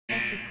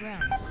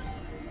ground.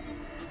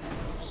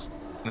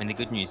 I mean, the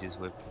good news is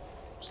we're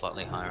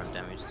slightly higher on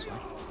damage this way.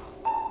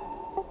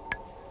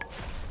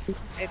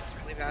 It's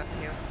really bad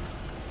here.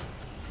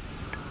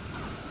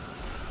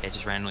 Yeah,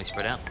 just randomly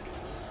spread out.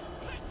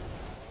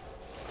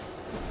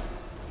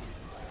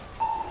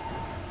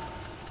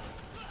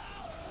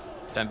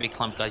 Don't be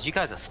clumped, guys. You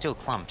guys are still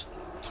clumped.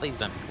 Please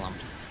don't be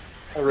clumped.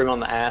 A ring on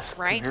the ass.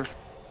 Right? Demoralizing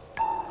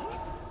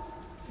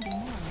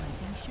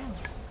show.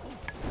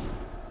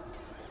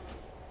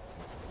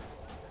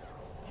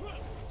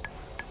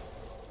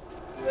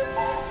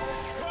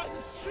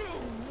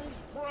 Consumed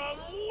from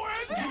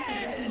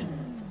within.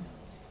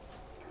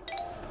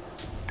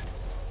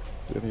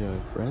 Do you have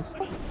a res?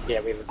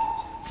 Yeah, we have a...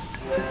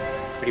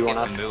 What do you want Get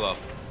up? the moo up.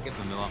 Get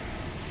the moo up.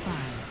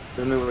 5,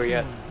 The move where you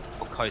at?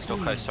 Or coast, or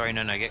coast. Sorry,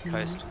 no, get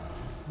coast.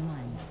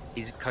 1.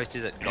 His coast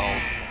is at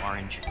gold,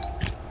 orange.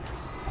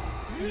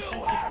 You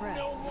have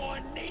no more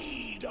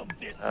need of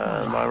this.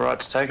 Am I right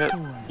to take it?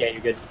 4, Yeah,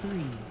 you're good. 3,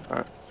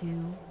 Alright. 2,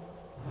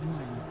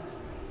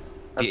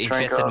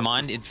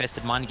 1.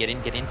 Infested mind, get in.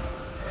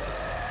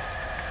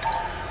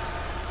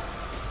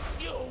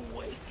 Your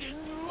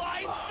waking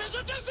life is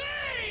a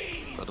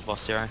disease. Got the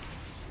boss zero.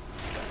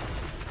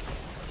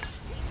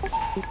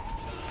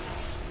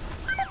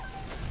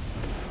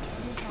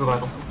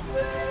 Revival.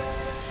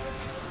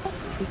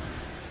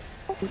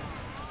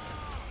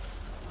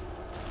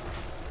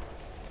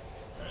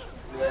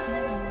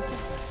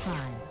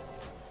 Five,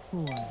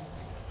 4, 3,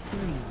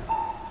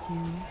 2,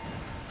 1.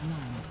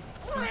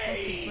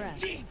 Breathe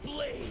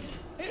deeply.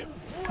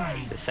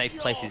 Embrace The safe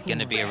place is going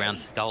to be around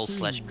skull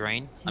 /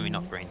 green. I mean,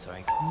 not green,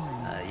 sorry.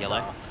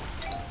 Yellow.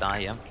 Die,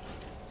 yeah.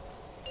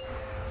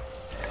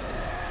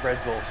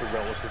 Red's also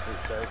relatively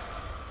safe.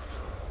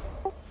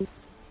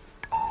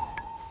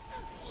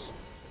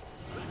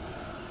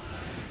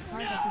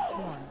 Heart of the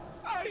swarm.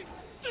 I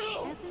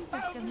still Essence of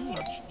have Gamir.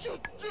 much to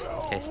do.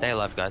 Okay, stay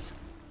alive, guys.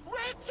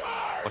 Return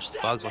Watch the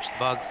bugs, watch the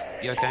bugs.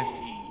 Be okay.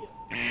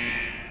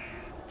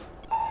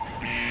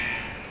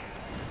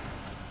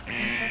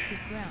 Infested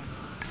ground.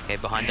 Okay,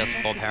 behind us,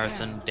 Bob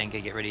Harrison.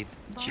 Denka, get ready.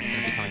 She's going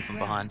to be coming from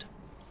behind.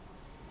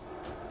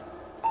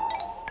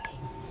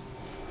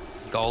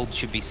 Gold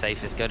should be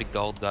safest. Go to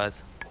gold,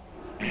 guys.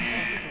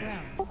 Infested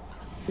ground.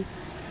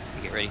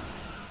 Get ready.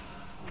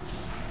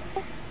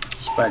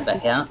 Spread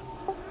back out.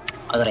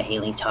 I got a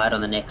healing tide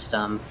on the next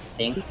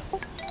thing.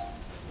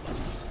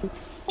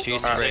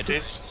 Choose Alright, spread.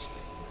 this.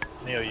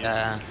 Neil, you.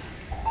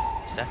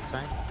 Stack,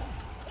 sorry.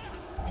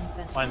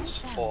 Infested Mine's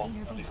ground. 4.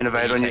 Intervention.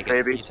 Innovate You on your take it,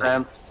 baby, you take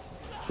spam.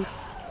 Infested.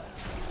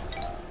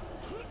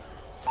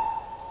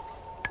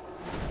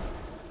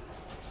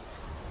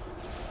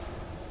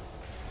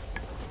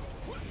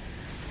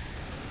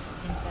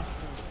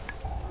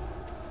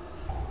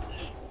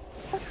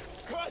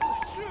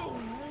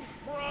 consumed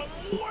from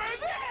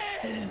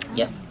within. Yep,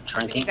 Being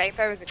trunking. safe,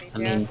 I was a I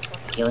mean,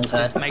 DPS. healing tide.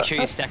 Just make sure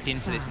you're stacked in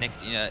for this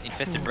next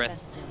infested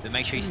breath. But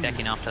make sure you stack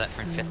in after that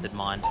for infested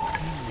mind.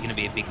 It's going to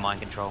be a big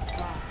mind control.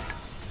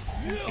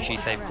 Make sure you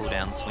save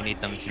cooldowns. We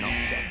need them if you're not.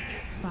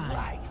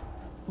 5,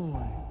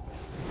 4,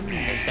 3,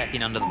 Okay, stack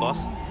in under the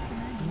boss. 1.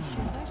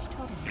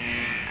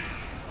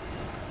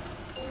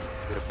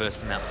 Gotta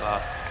burst them out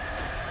fast.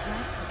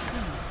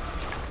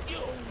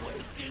 Your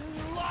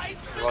waking life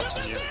What's is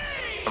a on you? disease.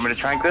 Want me to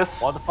trank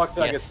this? Why the fuck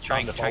did I get Yes,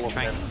 stunned if all of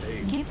them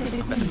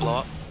I'm about to blow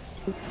up.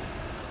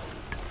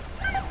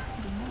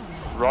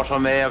 Rot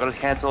on me, I've got to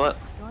cancel it.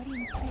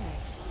 Guardian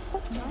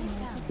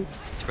spirit.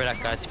 Spread out,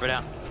 guys. Spread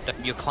out.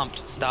 You're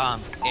clumped. Star,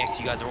 X.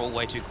 You guys are all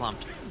way too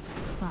clumped.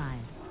 5,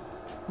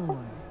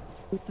 4,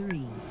 3,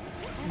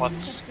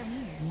 What's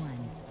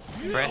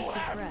 1. Breath.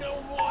 Breath.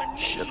 No more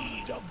Shit.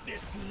 need of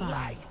this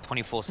 5,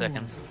 24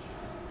 seconds.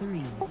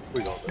 3,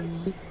 We got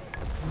this. 2,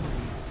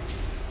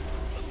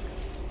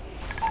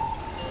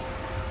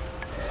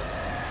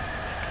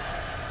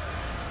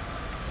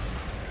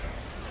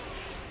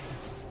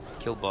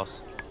 Kill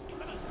boss.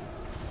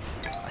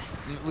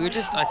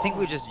 I think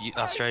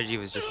our strategy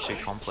was just too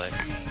complex.